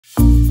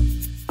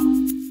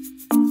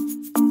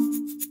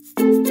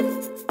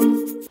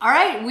All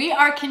right, we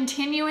are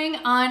continuing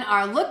on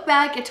our look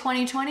back at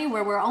 2020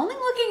 where we're only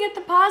looking at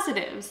the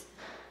positives.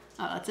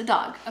 Oh, that's a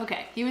dog.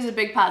 Okay, he was a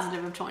big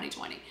positive of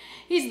 2020.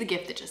 He's the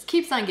gift that just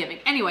keeps on giving.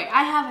 Anyway,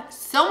 I have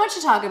so much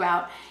to talk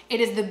about. It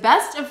is the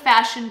best of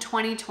fashion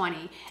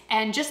 2020.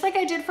 And just like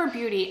I did for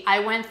beauty, I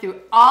went through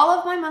all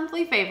of my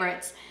monthly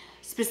favorites,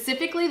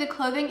 specifically the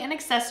clothing and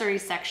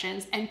accessories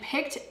sections, and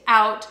picked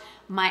out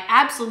my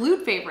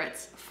absolute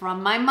favorites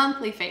from my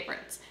monthly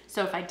favorites.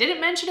 So if I didn't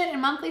mention it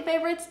in monthly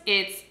favorites,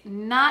 it's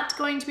not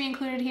going to be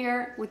included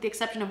here with the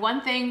exception of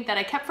one thing that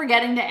I kept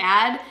forgetting to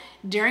add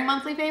during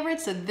monthly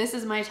favorites. So this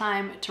is my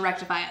time to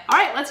rectify it. All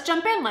right, let's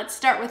jump in. Let's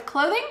start with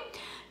clothing.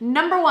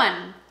 Number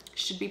 1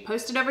 should be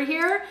posted over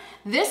here.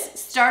 This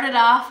started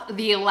off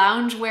the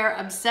loungewear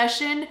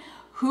obsession.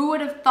 Who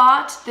would have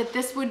thought that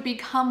this would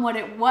become what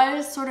it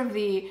was, sort of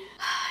the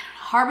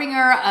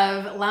harbinger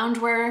of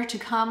loungewear to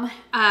come.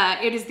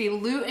 It is the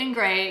Blue and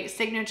Gray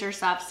Signature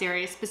Soft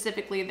series,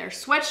 specifically their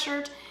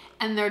sweatshirt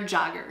and their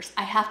joggers.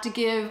 I have to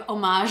give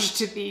homage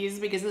to these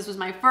because this was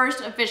my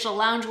first official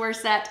loungewear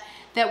set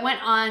that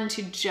went on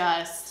to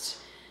just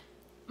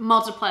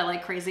multiply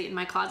like crazy in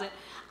my closet.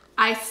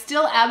 I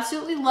still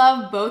absolutely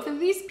love both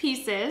of these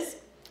pieces,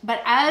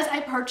 but as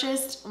I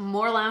purchased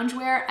more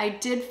loungewear, I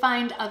did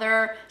find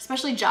other,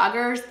 especially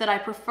joggers, that I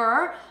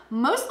prefer,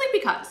 mostly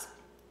because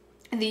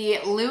the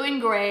Blue and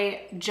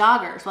Gray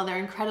joggers, while they're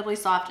incredibly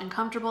soft and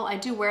comfortable, I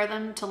do wear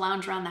them to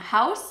lounge around the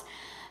house.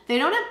 They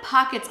don't have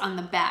pockets on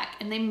the back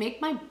and they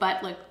make my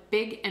butt look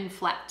big and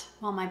flat.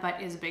 Well, my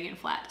butt is big and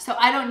flat, so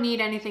I don't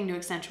need anything to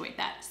accentuate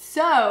that.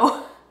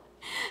 So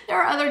there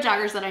are other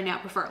joggers that I now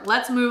prefer.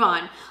 Let's move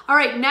on. All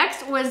right,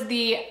 next was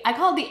I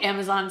call it the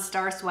Amazon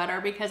Star Sweater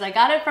because I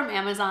got it from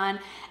Amazon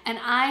and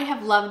I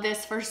have loved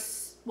this for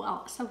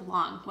well, so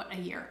long, what, a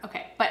year?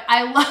 Okay, but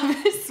I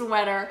love this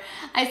sweater.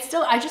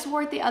 I just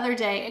wore it the other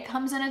day. It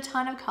comes in a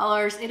ton of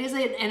colors. It is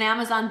an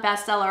Amazon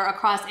bestseller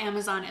across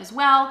Amazon as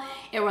well.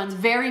 It runs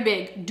very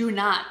big. Do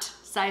not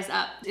size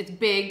up. It's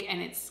big and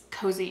it's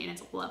cozy and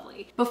it's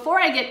lovely. Before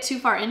I get too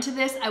far into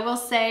this, I will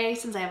say,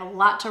 since I have a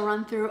lot to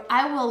run through,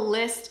 I will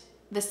list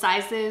the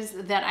sizes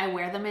that I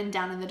wear them in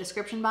down in the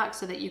description box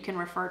so that you can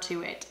refer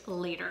to it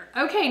later.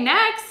 Okay,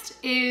 next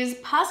is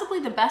possibly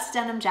the best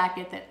denim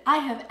jacket that I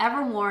have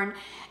ever worn.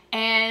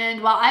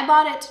 And while I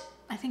bought it,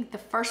 I think the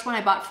first one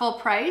I bought full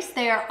price,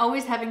 they are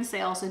always having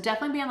sales, so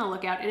definitely be on the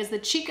lookout. It is the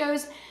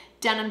Chico's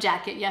denim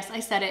jacket. Yes,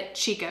 I said it,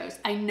 Chico's.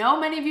 I know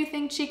many of you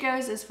think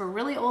Chico's is for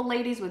really old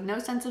ladies with no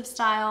sense of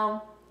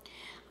style.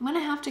 I'm gonna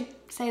have to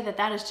say that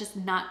that is just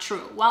not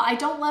true. While I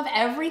don't love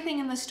everything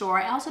in the store,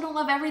 I also don't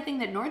love everything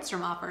that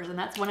Nordstrom offers, and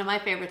that's one of my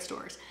favorite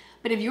stores.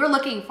 But if you're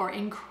looking for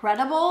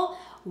incredible,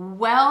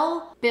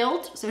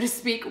 well-built, so to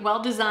speak,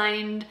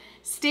 well-designed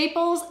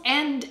staples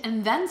and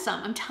then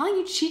some, I'm telling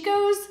you,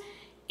 Chico's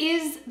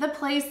is the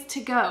place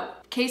to go.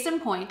 Case in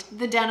point,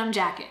 the denim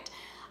jacket.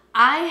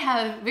 I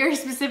have very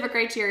specific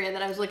criteria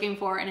that I was looking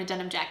for in a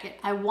denim jacket.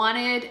 I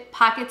wanted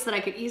pockets that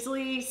I could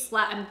easily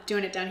slide, I'm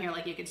doing it down here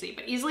like you can see,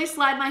 but easily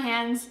slide my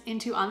hands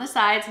into on the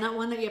sides, not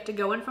one that you have to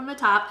go in from the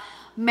top.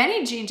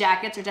 Many jean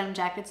jackets or denim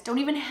jackets don't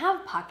even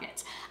have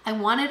pockets. I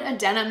wanted a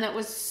denim that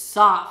was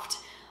soft.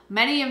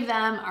 Many of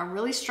them are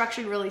really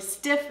structured, really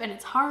stiff, and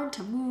it's hard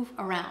to move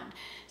around.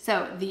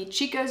 So the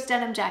Chico's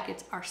denim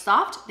jackets are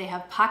soft, they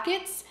have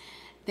pockets,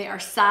 they are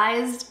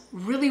sized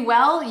really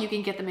well. You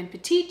can get them in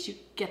petite, you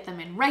get them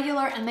in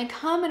regular, and they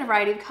come in a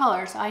variety of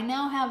colors. So I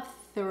now have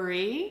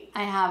 3.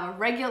 I have a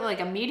regular, like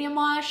a medium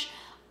wash,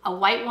 a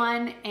white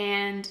one,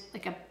 and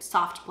like a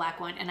soft black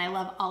one. And I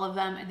love all of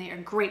them and they are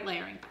great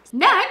layering.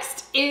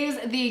 Next is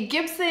the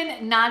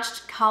Gibson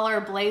notched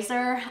collar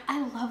blazer.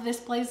 I love this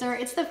blazer.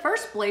 It's the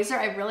first blazer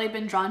I've really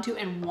been drawn to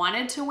and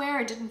wanted to wear.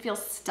 It didn't feel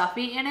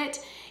stuffy in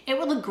it. It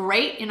would look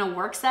great in a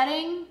work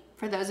setting.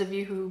 For those of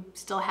you who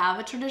still have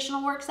a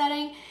traditional work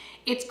setting,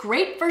 it's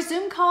great for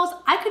Zoom calls.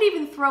 I could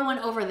even throw one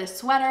over this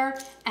sweater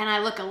and I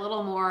look a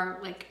little more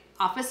like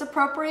office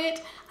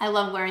appropriate. I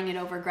love wearing it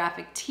over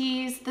graphic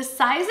tees. The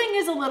sizing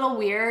is a little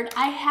weird.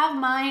 I have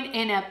mine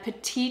in a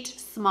petite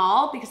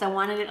small because I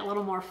wanted it a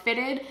little more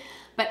fitted,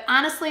 but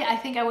honestly, I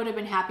think I would have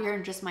been happier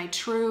in just my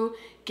true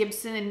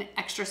Gibson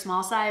extra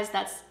small size.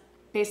 That's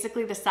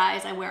basically the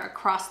size I wear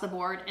across the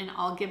board, and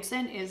all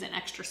Gibson is an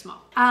extra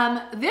small.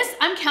 This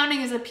I'm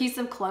counting as a piece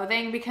of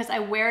clothing because I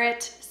wear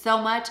it so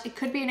much. It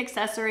could be an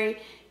accessory.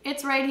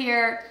 It's right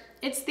here.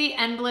 It's the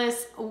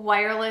Endless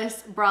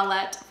Wireless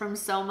Bralette from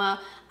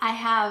Soma. I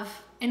have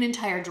an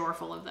entire drawer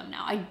full of them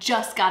now. I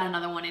just got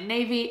another one in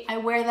navy. I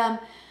wear them.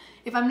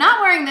 If I'm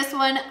not wearing this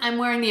one, I'm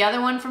wearing the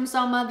other one from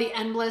Soma, the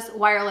Endless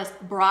Wireless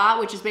Bra,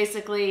 which is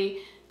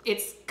basically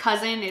its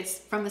cousin. It's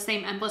from the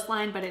same Endless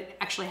line, but it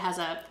actually has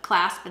a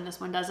clasp and this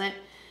one doesn't.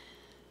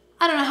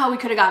 I don't know how we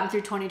could have gotten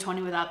through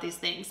 2020 without these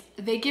things.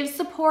 They give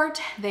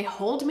support, they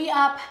hold me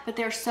up, but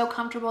they're so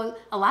comfortable.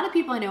 A lot of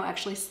people I know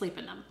actually sleep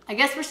in them. I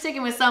guess we're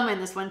sticking with Soma in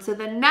this one. So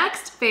the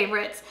next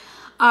favorites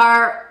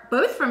are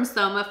both from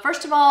Soma.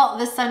 First of all,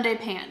 the Sunday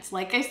pants.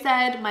 Like I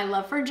said, my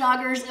love for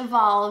joggers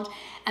evolved,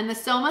 and the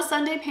Soma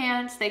Sunday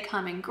pants, they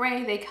come in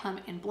gray, they come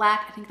in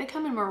black. I think they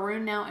come in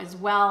maroon now as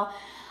well.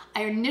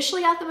 I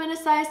initially got them in a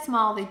size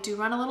small. They do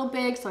run a little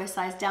big, so I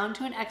sized down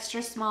to an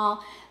extra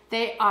small.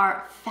 They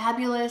are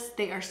fabulous.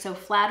 They are so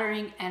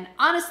flattering. And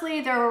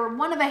honestly, they're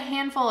one of a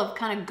handful of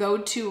kind of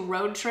go-to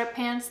road trip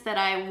pants that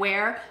I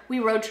wear. We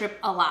road trip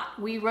a lot.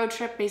 We road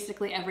trip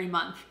basically every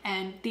month.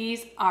 And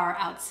these are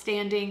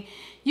outstanding.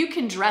 You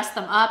can dress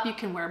them up. You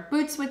can wear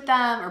boots with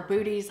them or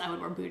booties. I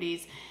would wear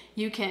booties.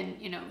 You can,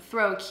 you know,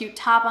 throw a cute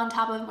top on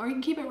top of them, or you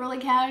can keep it really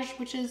cash,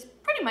 which is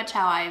pretty much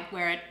how I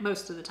wear it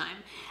most of the time.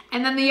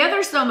 And then the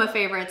other Soma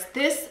favorites,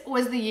 this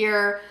was the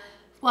year.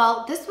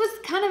 Well, this was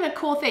kind of a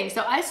cool thing.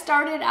 So I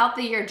started out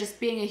the year just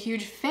being a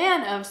huge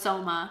fan of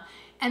Soma.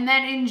 And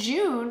then in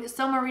June,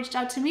 Soma reached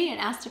out to me and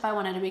asked if I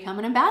wanted to become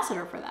an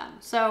ambassador for them.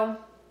 So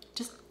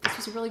just, this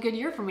was a really good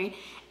year for me.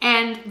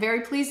 And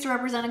very pleased to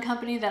represent a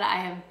company that I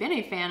have been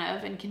a fan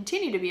of and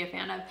continue to be a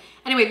fan of.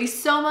 Anyway,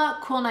 these Soma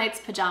Cool Nights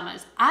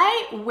pajamas.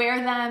 I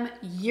wear them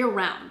year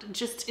round,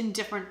 just in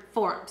different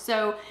forms.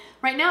 So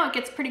right now it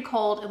gets pretty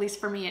cold, at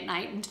least for me at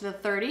night, into the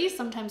 30s,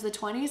 sometimes the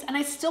 20s. And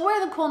I still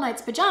wear the Cool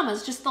Nights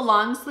pajamas, just the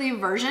long sleeve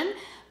version,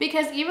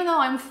 because even though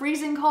I'm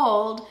freezing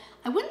cold,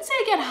 I wouldn't say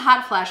I get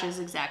hot flashes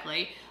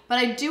exactly, but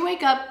I do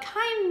wake up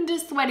kind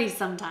of sweaty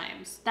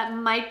sometimes. That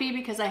might be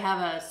because I have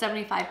a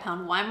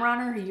 75-pound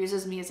Weimaraner who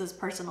uses me as his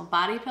personal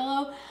body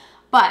pillow,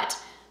 but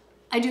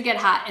I do get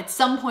hot at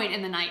some point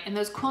in the night, and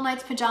those Cool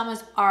Nights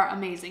pajamas are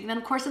amazing. And then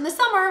of course in the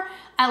summer,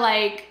 I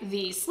like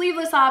the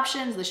sleeveless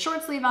options, the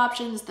short sleeve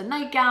options, the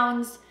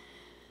nightgowns.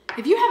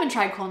 If you haven't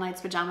tried Cool Nights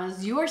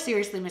pajamas, you are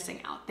seriously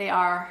missing out. They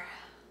are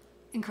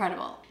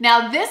incredible.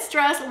 Now this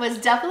dress was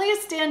definitely a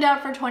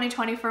standout for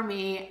 2020 for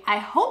me. I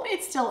hope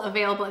it's still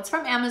available. It's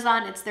from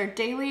Amazon. It's their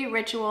daily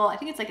ritual. I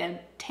think it's like a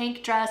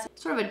tank dress,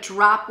 sort of a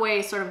drop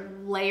way, sort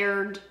of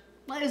layered.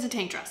 Well, it is a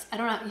tank dress. I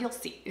don't know. You'll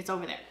see. It's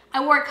over there.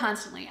 I wore it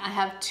constantly. I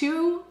have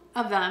two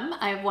of them.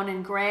 I have one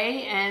in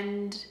gray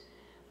and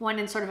one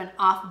in sort of an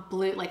off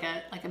blue, like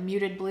a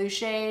muted blue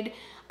shade.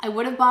 I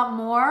would have bought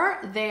more.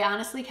 They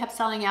honestly kept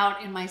selling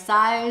out in my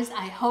size.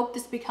 I hope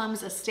this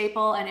becomes a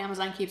staple and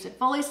Amazon keeps it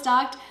fully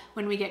stocked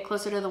when we get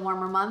closer to the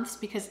warmer months,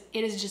 because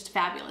it is just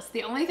fabulous.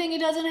 The only thing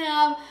it doesn't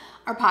have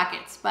are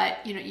pockets,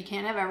 but you know, you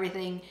can't have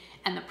everything.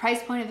 And the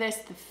price point of this,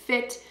 the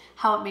fit,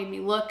 how it made me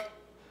look,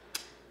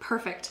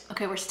 perfect.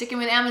 Okay, we're sticking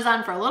with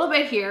Amazon for a little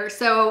bit here.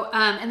 So,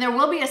 and there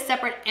will be a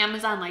separate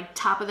Amazon like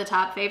top of the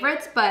top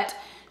favorites, but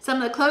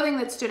some of the clothing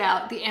that stood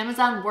out, the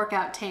Amazon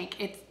workout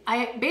tank.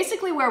 I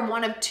basically wear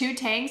one of two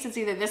tanks. It's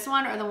either this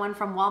one or the one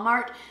from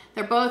Walmart.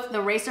 They're both the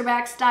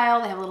racerback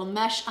style. They have a little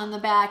mesh on the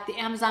back. The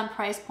Amazon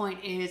price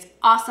point is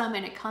awesome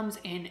and it comes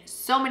in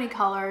so many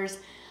colors.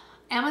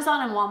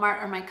 Amazon and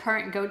Walmart are my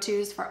current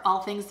go-tos for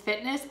all things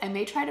fitness. I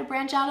may try to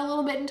branch out a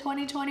little bit in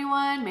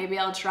 2021. Maybe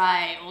I'll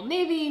try Old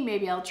Navy,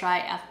 maybe I'll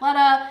try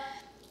Athleta.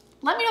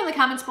 Let me know in the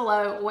comments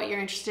below what you're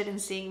interested in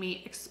seeing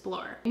me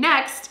explore.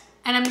 Next,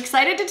 and I'm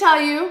excited to tell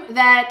you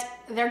that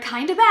they're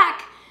kind of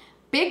back.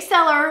 Big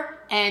seller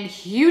and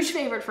huge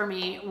favorite for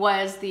me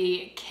was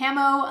the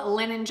camo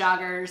linen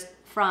joggers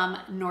from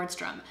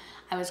Nordstrom.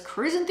 I was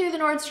cruising through the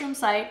Nordstrom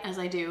site, as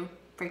I do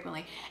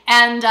frequently,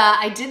 and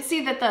I did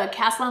see that the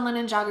cast on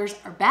linen joggers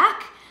are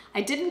back.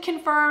 I didn't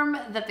confirm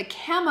that the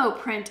camo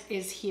print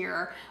is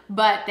here,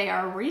 but they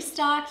are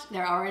restocked.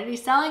 They're already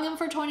selling them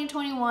for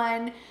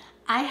 2021.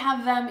 I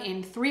have them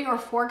in 3 or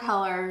 4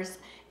 colors,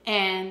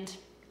 and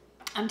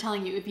I'm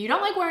telling you, if you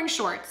don't like wearing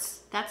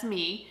shorts, that's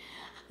me,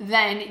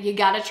 then you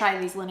gotta try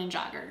these linen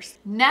joggers.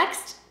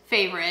 Next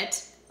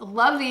favorite,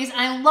 love these,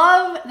 and I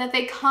love that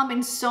they come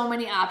in so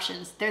many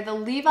options. They're the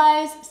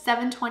Levi's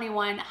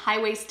 721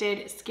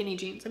 high-waisted skinny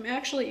jeans.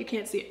 You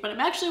can't see it, but I'm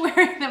actually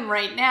wearing them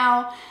right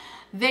now.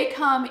 They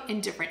come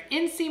in different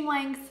inseam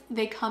lengths.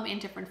 They come in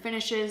different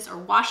finishes or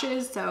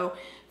washes. So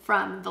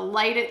from the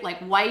light, like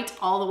white,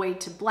 all the way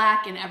to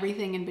black and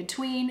everything in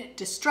between,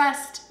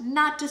 distressed,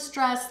 not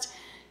distressed,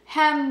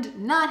 hemmed,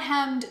 not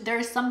hemmed.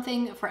 There's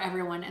something for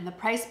everyone, and the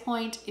price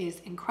point is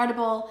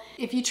incredible.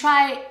 If you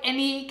try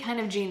any kind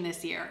of jean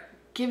this year,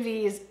 give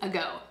these a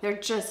go. They're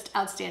just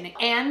outstanding.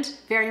 And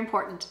very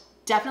important,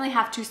 definitely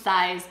have to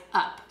size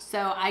up.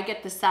 So I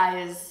get the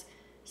size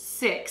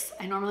 6.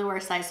 I normally wear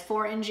a size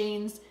 4 in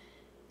jeans,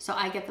 so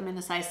I get them in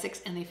the size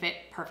 6 and they fit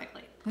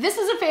perfectly. This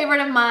is a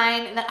favorite of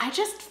mine that I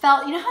just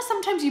felt, you know how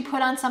sometimes you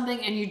put on something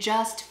and you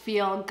just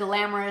feel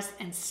glamorous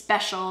and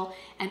special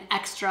and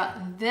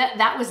extra?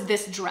 That was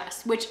this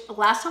dress, which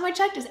last time I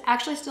checked is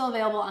actually still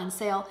available on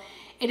sale.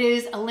 It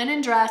is a linen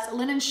dress, a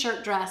linen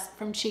shirt dress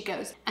from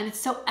Chico's, and it's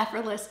so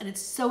effortless and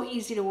it's so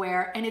easy to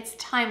wear and it's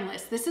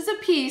timeless. This is a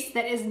piece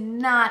that is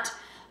not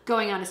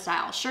going out of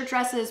style. Shirt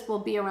dresses will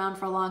be around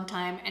for a long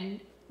time,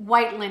 and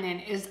white linen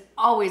is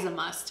always a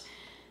must.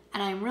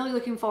 And I'm really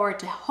looking forward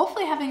to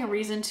hopefully having a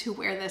reason to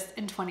wear this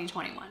in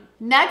 2021.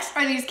 Next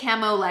are these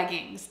camo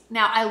leggings.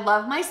 Now, I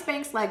love my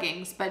Spanx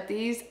leggings, but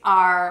these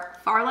are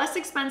far less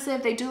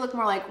expensive. They do look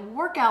more like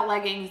workout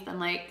leggings than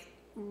like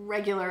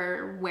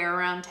regular wear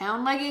around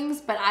town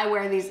leggings, but I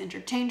wear these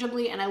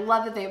interchangeably, and I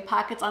love that they have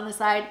pockets on the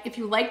side. If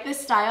you like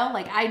this style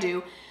like I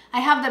do, I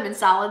have them in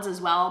solids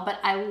as well, but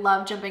I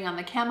love jumping on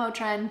the camo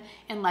trend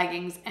in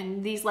leggings,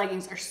 and these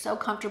leggings are so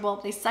comfortable.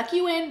 They suck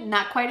you in,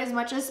 not quite as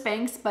much as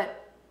Spanx,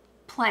 but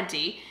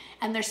plenty,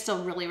 and they're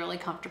still really, really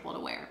comfortable to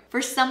wear.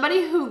 For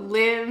somebody who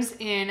lives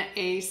in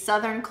a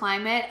southern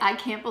climate, I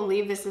can't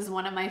believe this is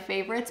one of my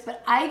favorites,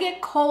 but I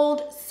get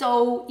cold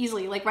so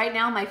easily. Like right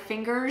now, my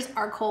fingers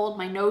are cold,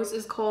 my nose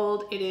is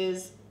cold. It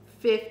is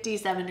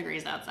 57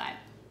 degrees outside.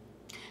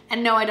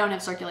 And no, I don't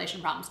have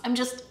circulation problems. I'm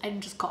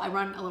just cold. I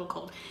run a little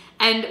cold.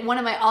 And one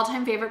of my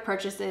all-time favorite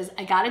purchases,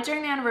 I got it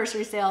during the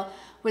anniversary sale,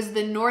 was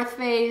the North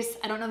Face,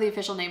 I don't know the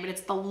official name, but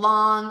it's the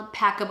long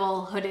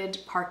packable hooded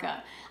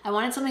parka. I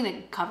wanted something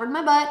that covered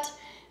my butt,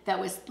 that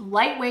was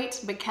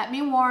lightweight, but kept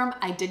me warm.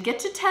 I did get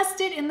to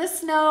test it in the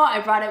snow. I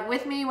brought it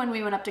with me when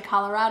we went up to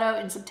Colorado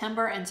in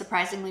September, and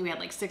surprisingly, we had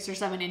like 6 or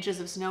 7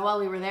 inches of snow while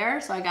we were there,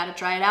 so I got to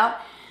try it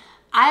out.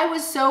 I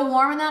was so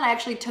warm in that, I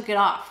actually took it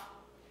off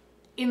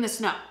in the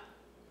snow.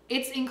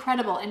 It's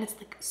incredible, and it's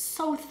like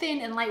so thin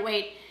and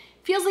lightweight.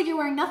 Feels like you're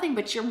wearing nothing,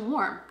 but you're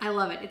warm. I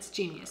love it, it's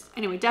genius.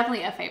 Anyway,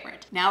 definitely a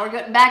favorite. Now we're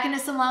getting back into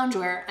some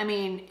loungewear. I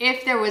mean,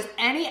 if there was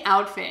any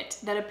outfit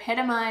that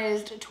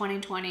epitomized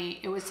 2020,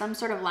 it was some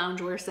sort of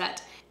loungewear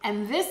set.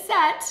 And this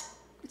set,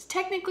 it's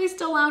technically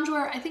still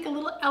loungewear, I think a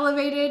little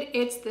elevated.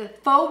 It's the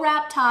faux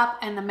wrap top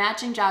and the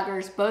matching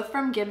joggers, both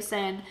from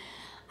Gibson.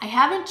 I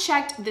haven't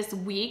checked this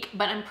week,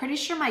 but I'm pretty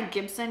sure my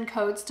Gibson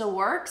code still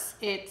works.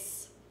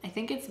 I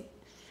think it's,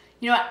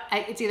 you know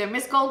what, it's either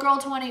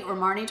MsGoldgirl 20 or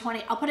Marnie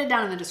 20. I'll put it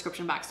down in the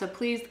description box, so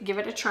please give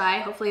it a try.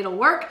 Hopefully it'll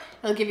work.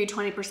 It'll give you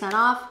 20%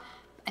 off,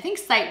 I think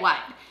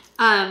site-wide.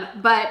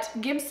 But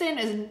Gibson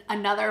is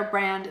another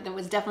brand that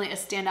was definitely a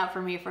standout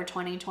for me for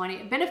 2020.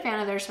 I've been a fan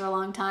of theirs for a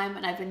long time,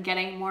 and I've been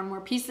getting more and more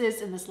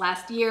pieces in this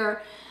last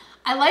year.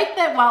 I like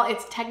that while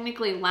it's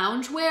technically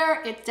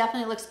loungewear, it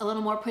definitely looks a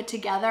little more put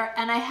together,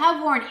 and I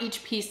have worn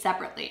each piece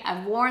separately.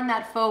 I've worn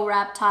that faux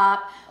wrap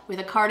top with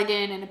a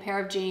cardigan and a pair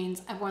of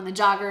jeans. I've worn the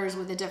joggers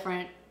with a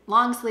different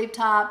long sleeve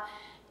top.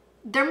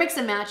 They're mix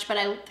and match, but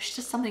there's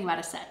just something about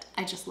a set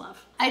I just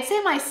love. I'd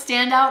say my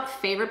standout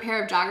favorite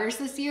pair of joggers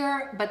this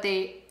year, but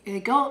they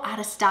go out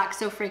of stock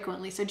so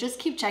frequently, so just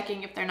keep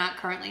checking if they're not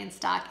currently in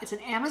stock. It's an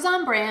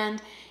Amazon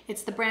brand.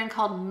 It's the brand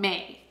called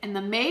May, and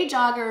the May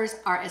joggers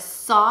are as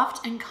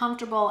soft and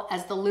comfortable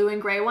as the blue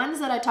and gray ones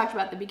that I talked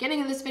about at the beginning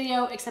of this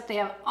video, except they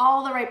have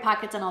all the right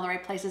pockets in all the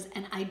right places,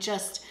 and I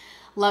just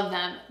love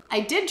them. I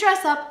did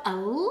dress up a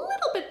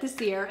little bit this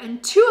year,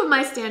 and 2 of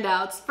my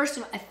standouts. First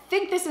of all, I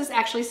think this is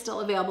actually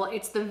still available.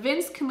 It's the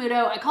Vince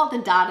Camuto, I call it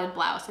the dotted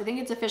blouse. I think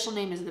its official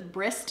name is the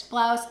Brist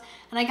blouse,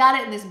 and I got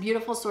it in this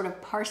beautiful sort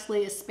of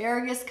parsley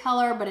asparagus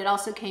color, but it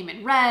also came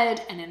in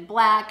red and in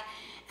black,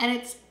 and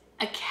it's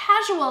a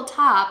casual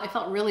top. I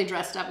felt really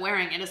dressed up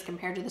wearing it as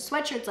compared to the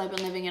sweatshirts I've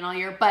been living in all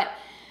year, but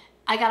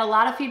I got a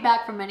lot of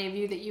feedback from many of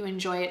you that you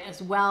enjoy it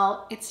as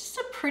well. It's just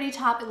a pretty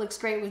top. It looks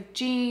great with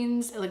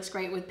jeans. It looks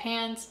great with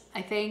pants.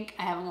 I think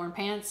I haven't worn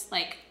pants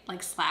like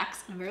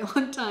slacks in a very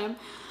long time,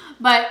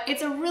 but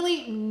it's a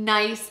really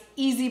nice,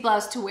 easy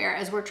blouse to wear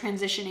as we're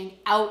transitioning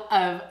out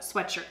of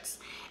sweatshirts.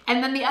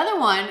 And then the other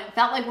one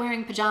felt like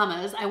wearing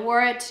pajamas. I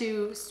wore it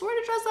to sort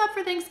of dress up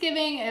for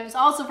Thanksgiving. It was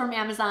also from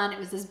Amazon. It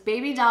was this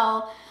baby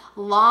doll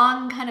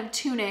long kind of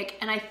tunic,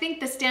 and I think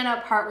the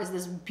standout part was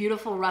this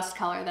beautiful rust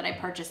color that I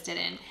purchased it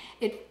in.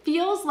 It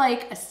feels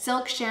like a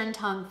silk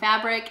shantung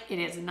fabric. It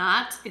is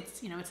not.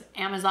 It's, you know, it's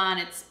Amazon.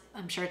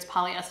 I'm sure it's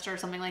polyester or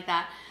something like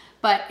that,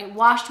 but it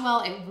washed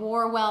well, it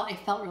wore well, it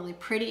felt really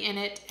pretty in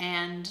it,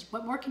 and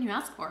what more can you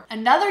ask for?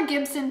 Another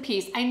Gibson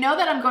piece. I know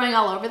that I'm going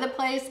all over the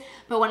place,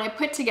 but when I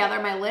put together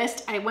my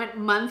list, I went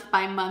month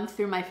by month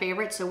through my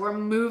favorites, so we're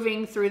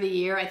moving through the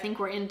year. I think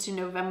we're into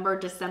November,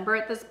 December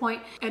at this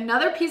point.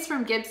 Another piece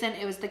from Gibson,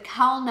 it was the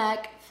cowl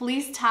neck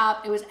fleece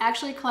top. It was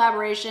actually a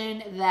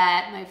collaboration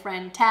that my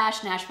friend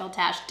Tash, Nashville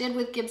Tash, did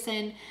with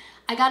Gibson.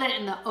 I got it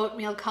in the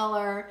oatmeal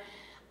color.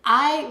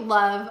 I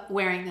love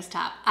wearing this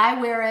top. I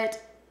wear it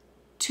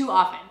too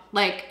often,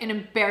 like an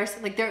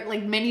embarrassing, like there,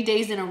 like many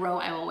days in a row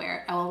I will wear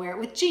it. I will wear it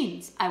with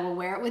jeans. I will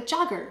wear it with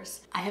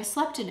joggers. I have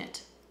slept in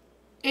it.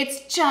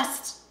 It's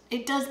just,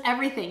 it does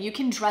everything. You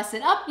can dress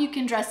it up, you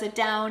can dress it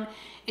down.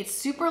 It's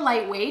super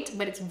lightweight,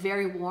 but it's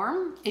very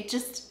warm.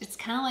 It's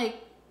kind of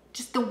like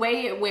just the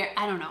way it wears.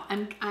 I don't know.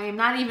 I'm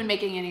not even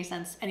making any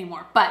sense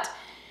anymore, but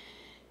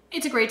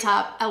it's a great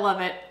top. I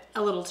love it.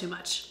 A little too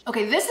much.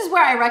 Okay, this is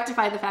where I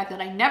rectified the fact that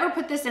I never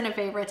put this in a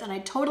favorites, and I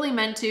totally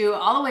meant to.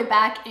 All the way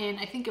back in,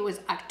 I think it was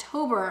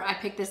October, I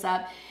picked this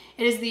up.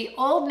 It is the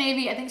Old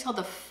Navy, I think it's called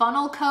the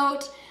funnel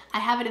coat. I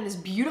have it in this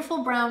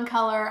beautiful brown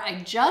color.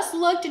 I just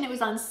looked and it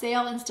was on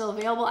sale and still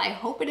available. I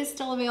hope it is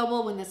still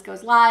available when this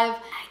goes live.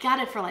 I got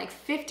it for like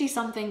 50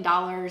 something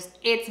dollars.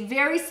 It's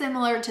very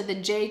similar to the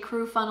J.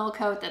 Crew funnel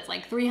coat that's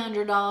like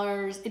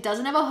 $300. It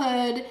doesn't have a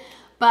hood,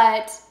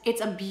 but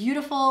it's a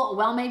beautiful,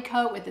 well-made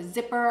coat with a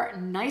zipper,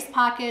 nice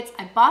pockets.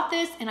 I bought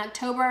this in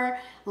October,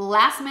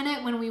 last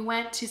minute when we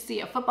went to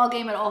see a football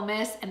game at Ole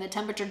Miss and the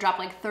temperature dropped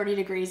like 30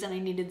 degrees and I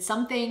needed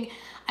something.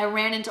 I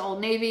ran into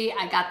Old Navy,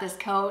 I got this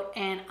coat,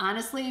 and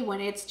honestly, when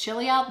it's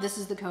chilly out, this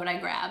is the coat I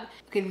grab.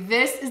 Okay,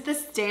 this is the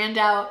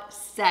standout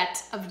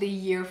set of the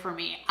year for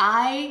me.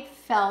 I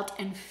felt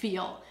and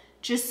feel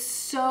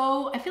just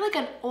so, I feel like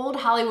an old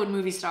Hollywood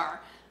movie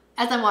star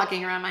as I'm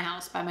walking around my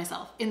house by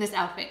myself in this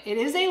outfit. It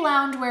is a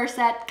loungewear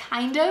set,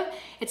 kind of.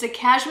 It's a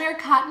cashmere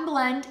cotton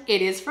blend.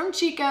 It is from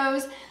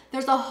Chico's.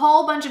 There's a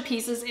whole bunch of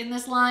pieces in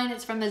this line.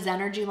 It's from the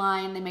Zenergy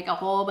line. They make a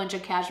whole bunch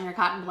of cashmere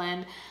cotton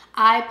blend.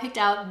 I picked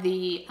out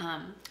the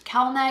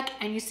cowl neck,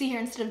 and you see here,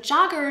 instead of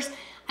joggers,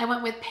 I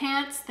went with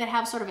pants that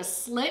have sort of a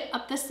slit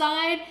up the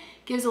side.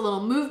 Gives a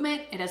little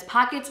movement. It has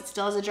pockets. It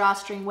still has a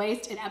drawstring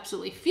waist. It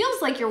absolutely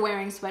feels like you're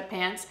wearing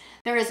sweatpants.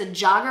 There is a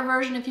jogger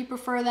version if you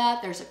prefer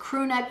that. There's a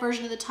crew neck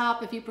version of the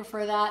top if you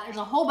prefer that. There's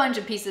a whole bunch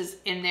of pieces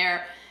in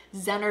their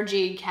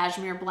Zenergy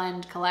cashmere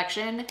blend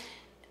collection.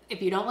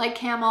 If you don't like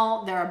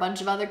camel, there are a bunch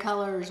of other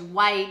colors,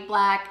 white,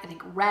 black, I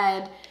think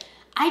red.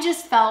 I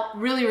just felt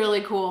really,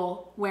 really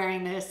cool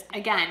wearing this.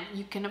 Again,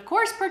 you can of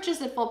course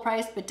purchase at full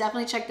price, but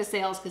definitely check the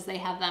sales because they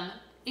have them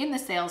in the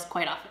sales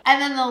quite often.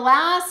 And then the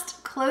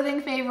last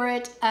clothing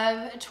favorite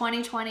of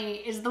 2020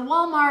 is the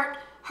Walmart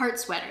heart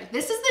sweater.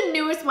 This is the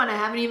newest one I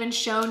haven't even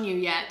shown you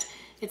yet.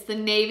 It's the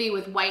navy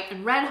with white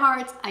and red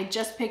hearts. I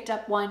just picked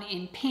up one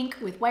in pink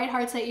with white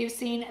hearts that you've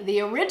seen.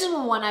 The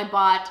original one I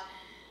bought,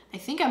 I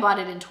think I bought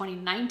it in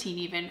 2019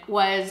 even,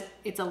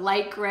 it's a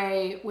light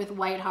gray with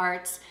white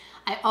hearts.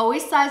 I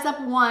always size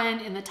up one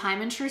in the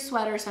Time and True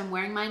sweater, so I'm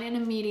wearing mine in a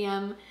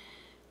medium.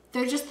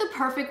 They're just the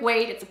perfect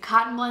weight. It's a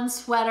cotton blend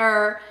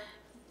sweater.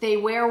 They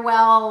wear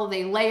well,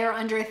 they layer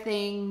under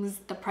things.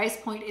 The price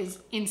point is,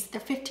 they're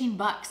 15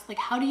 bucks. Like,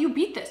 how do you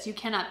beat this? You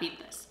cannot beat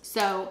this.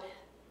 So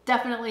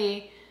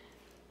definitely,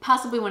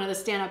 possibly one of the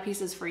standout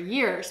pieces for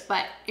years.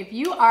 But if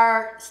you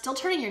are still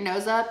turning your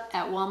nose up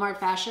at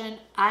Walmart fashion,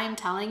 I am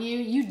telling you,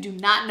 you do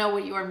not know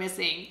what you are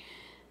missing.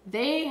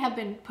 They have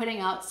been putting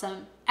out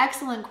some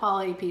excellent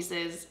quality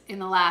pieces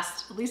in at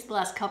least the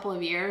last couple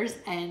of years,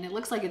 and it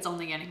looks like it's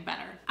only getting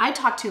better. I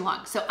talked too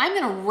long, so I'm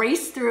gonna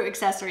race through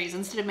accessories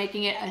instead of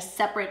making it a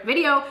separate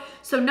video.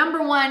 So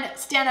number one,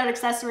 standout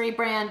accessory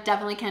brand,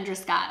 definitely Kendra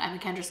Scott. I'm a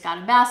Kendra Scott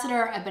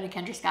ambassador. I've been a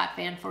Kendra Scott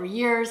fan for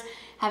years.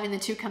 Having the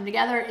two come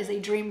together is a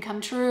dream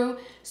come true.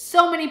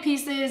 So many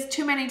pieces,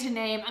 too many to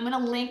name. I'm gonna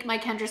link my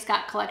Kendra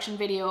Scott collection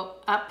video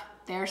up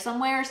there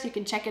somewhere so you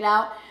can check it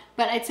out.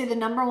 But I'd say the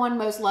number one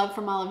most loved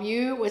from all of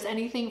you was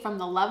anything from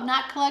the Love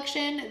Knot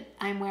collection.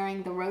 I'm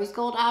wearing the rose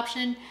gold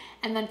option.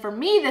 And then for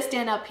me, the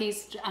standout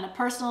piece on a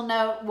personal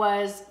note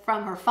was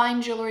from her fine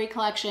jewelry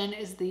collection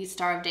is the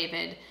Star of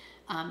David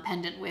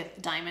pendant with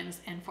diamonds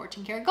and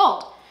 14 karat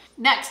gold.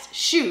 Next,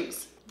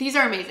 shoes. These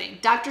are amazing.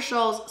 Dr.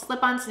 Scholl's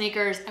slip-on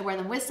sneakers. I wear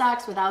them with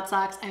socks, without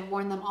socks. I've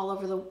worn them all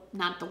over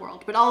not the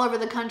world, but all over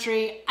the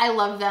country. I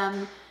love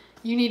them.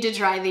 You need to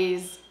try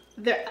these.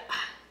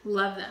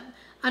 Love them.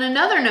 On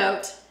another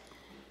note,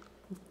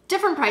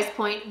 different price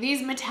point,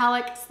 these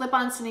metallic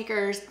slip-on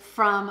sneakers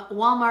from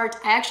Walmart.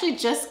 I actually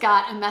just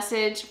got a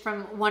message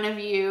from one of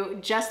you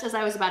just as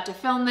I was about to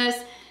film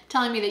this,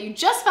 telling me that you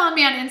just found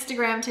me on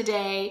Instagram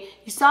today.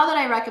 You saw that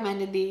I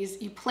recommended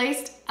these. You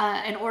placed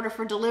an order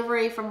for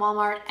delivery from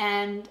Walmart,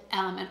 and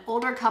an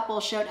older couple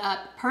showed up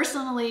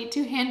personally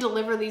to hand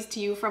deliver these to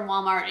you from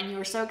Walmart, and you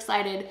were so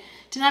excited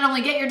to not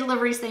only get your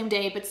delivery same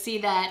day, but see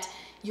that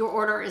your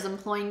order is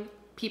employing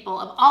people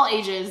of all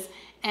ages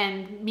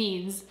and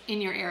means in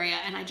your area,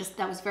 and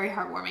that was very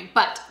heartwarming.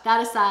 But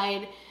that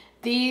aside,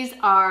 these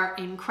are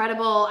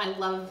incredible. I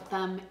love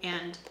them,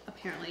 and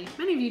apparently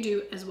many of you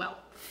do as well.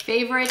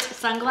 Favorite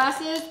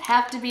sunglasses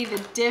have to be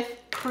the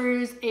Diff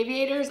Cruise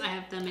Aviators. I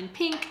have them in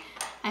pink.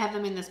 I have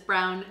them in this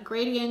brown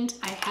gradient.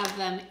 I have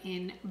them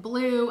in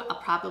blue. I'll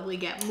probably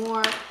get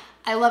more.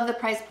 I love the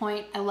price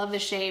point. I love the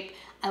shape.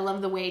 I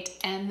love the weight,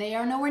 and they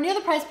are nowhere near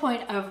the price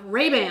point of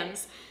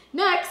Ray-Bans.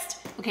 Next,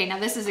 okay, now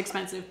this is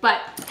expensive, but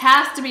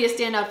has to be a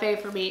standout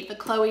fave for me, the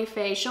Chloe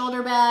Faye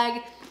shoulder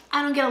bag.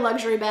 I don't get a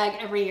luxury bag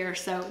every year,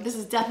 so this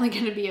is definitely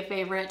gonna be a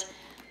favorite.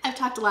 I've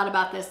talked a lot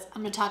about this.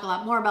 I'm gonna talk a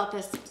lot more about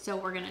this, so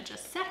we're gonna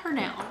just set her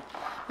down.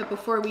 But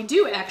before we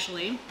do,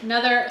 actually,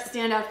 another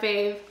standout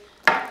fave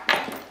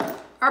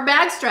are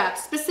bag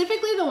straps,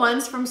 specifically the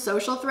ones from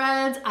Social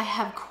Threads. I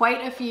have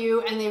quite a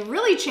few, and they've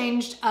really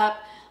changed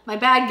up my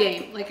bag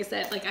game. Like I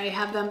said, like I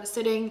have them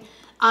sitting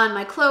on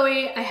my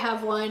Chloe, I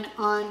have one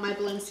on my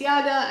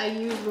Balenciaga, I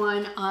use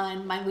one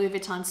on my Louis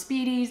Vuitton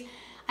Speedies.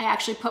 I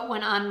actually put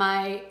one on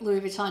my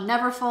Louis Vuitton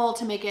Neverfull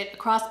to make it a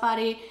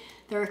crossbody.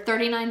 They're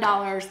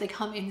 $39. They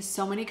come in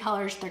so many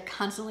colors. They're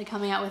constantly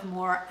coming out with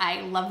more.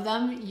 I love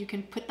them. You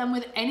can put them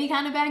with any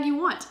kind of bag you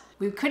want.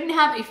 We couldn't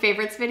have a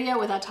favorites video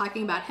without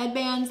talking about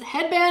headbands.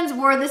 Headbands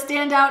were the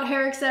standout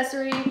hair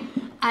accessory.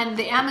 And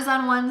the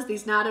Amazon ones,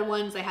 these knotted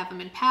ones, I have them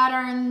in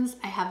patterns.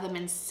 I have them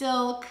in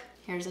silk.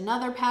 Here's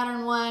another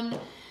pattern one.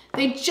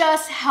 They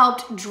just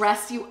helped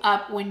dress you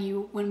up when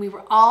we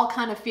were all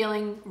kind of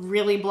feeling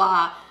really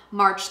blah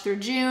March through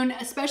June,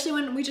 especially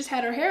when we just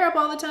had our hair up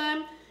all the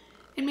time.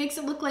 It makes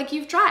it look like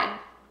you've tried.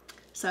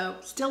 So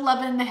still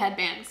loving the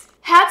headbands.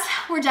 Hats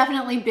were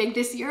definitely big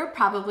this year,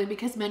 probably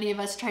because many of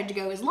us tried to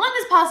go as long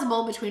as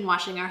possible between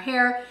washing our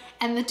hair.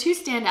 And the two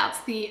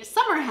standouts, the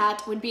summer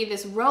hat would be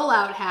this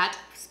rollout hat,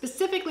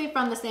 specifically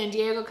from the San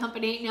Diego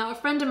company. Now, a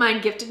friend of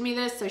mine gifted me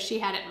this, so she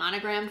had it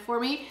monogrammed for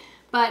me.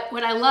 But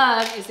what I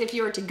love is if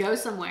you were to go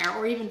somewhere,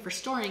 or even for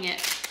storing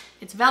it,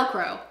 it's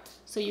Velcro.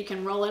 So you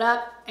can roll it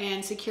up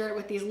and secure it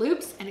with these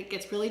loops, and it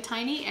gets really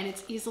tiny and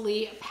it's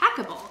easily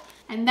packable.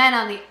 And then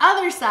on the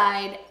other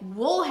side,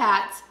 wool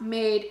hats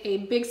made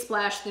a big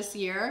splash this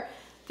year.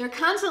 They're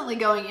constantly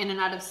going in and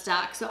out of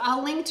stock, so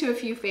I'll link to a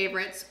few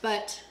favorites,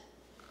 but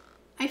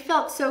I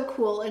felt so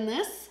cool in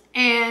this.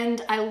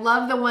 And I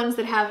love the ones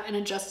that have an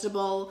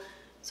adjustable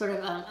sort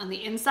of on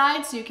the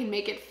inside so you can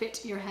make it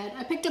fit your head.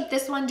 I picked up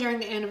this one during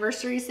the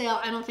anniversary sale.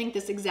 I don't think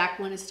this exact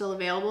one is still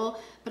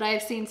available, but I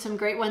have seen some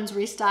great ones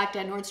restocked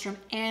at Nordstrom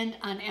and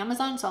on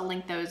Amazon, so I'll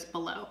link those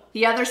below.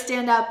 The other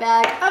standout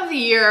bag of the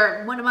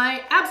year, one of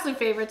my absolute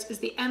favorites, is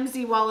the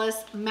MZ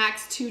Wallace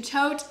Max 2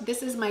 Tote.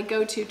 This is my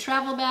go-to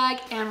travel bag,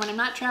 and when I'm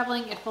not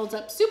traveling, it folds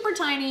up super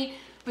tiny,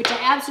 which I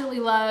absolutely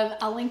love.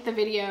 I'll link the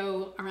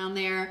video around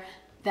there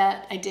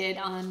that I did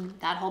on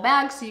that whole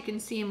bag so you can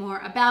see more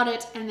about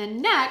it. And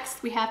then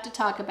next we have to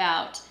talk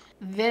about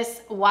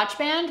this watch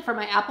band for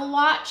my Apple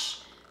Watch.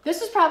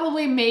 This is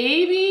probably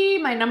maybe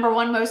my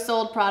 #1 most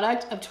sold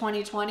product of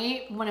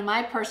 2020. One of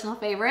my personal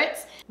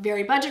favorites.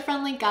 Very budget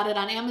friendly, got it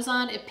on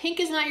Amazon. If pink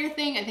is not your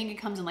thing, I think it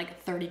comes in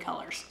like 30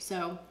 colors.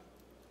 So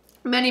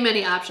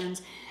many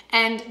options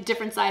and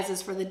different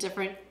sizes for the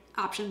different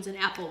options in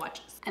Apple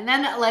Watches. And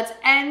then let's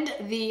end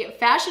the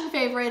fashion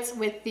favorites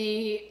with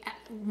the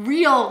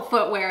real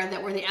footwear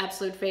that were the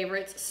absolute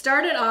favorites.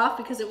 Started off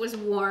because it was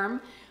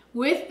warm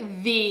with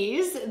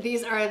these.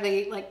 These are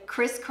the like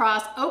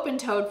crisscross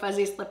open-toed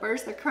fuzzy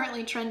slippers. They're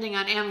currently trending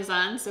on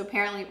Amazon, so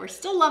apparently we're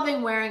still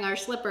loving wearing our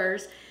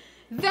slippers.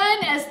 Then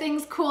as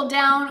things cooled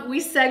down,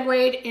 we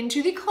segued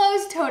into the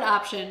closed-toed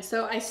option.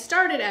 So I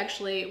started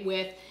actually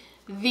with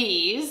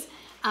these.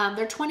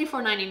 They're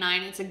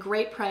 $24.99. It's a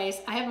great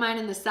price. I have mine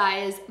in the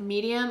size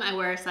medium. I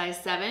wear a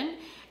size 7.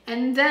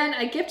 And then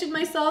I gifted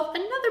myself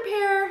another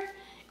pair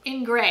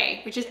in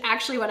gray, which is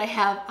actually what I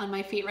have on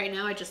my feet right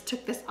now. I just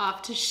took this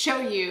off to show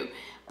you.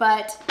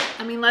 But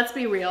I mean, let's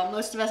be real.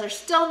 Most of us are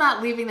still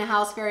not leaving the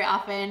house very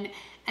often.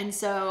 And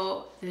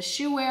so the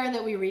shoe wear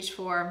that we reach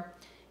for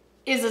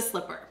is a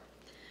slipper.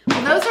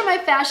 Well, those are my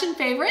fashion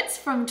favorites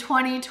from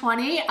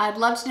 2020. I'd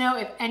love to know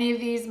if any of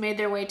these made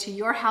their way to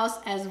your house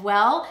as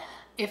well.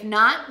 If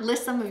not,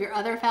 list some of your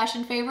other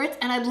fashion favorites,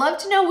 and I'd love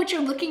to know what you're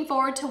looking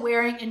forward to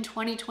wearing in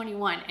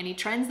 2021. Any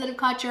trends that have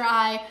caught your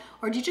eye,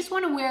 or do you just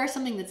want to wear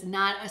something that's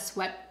not a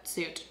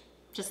sweatsuit?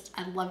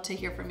 I'd love to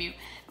hear from you.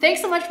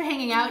 Thanks so much for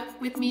hanging out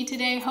with me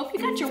today. Hope you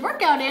got your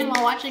workout in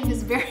while watching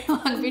this very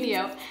long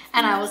video,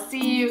 and I will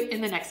see you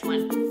in the next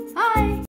one. Bye!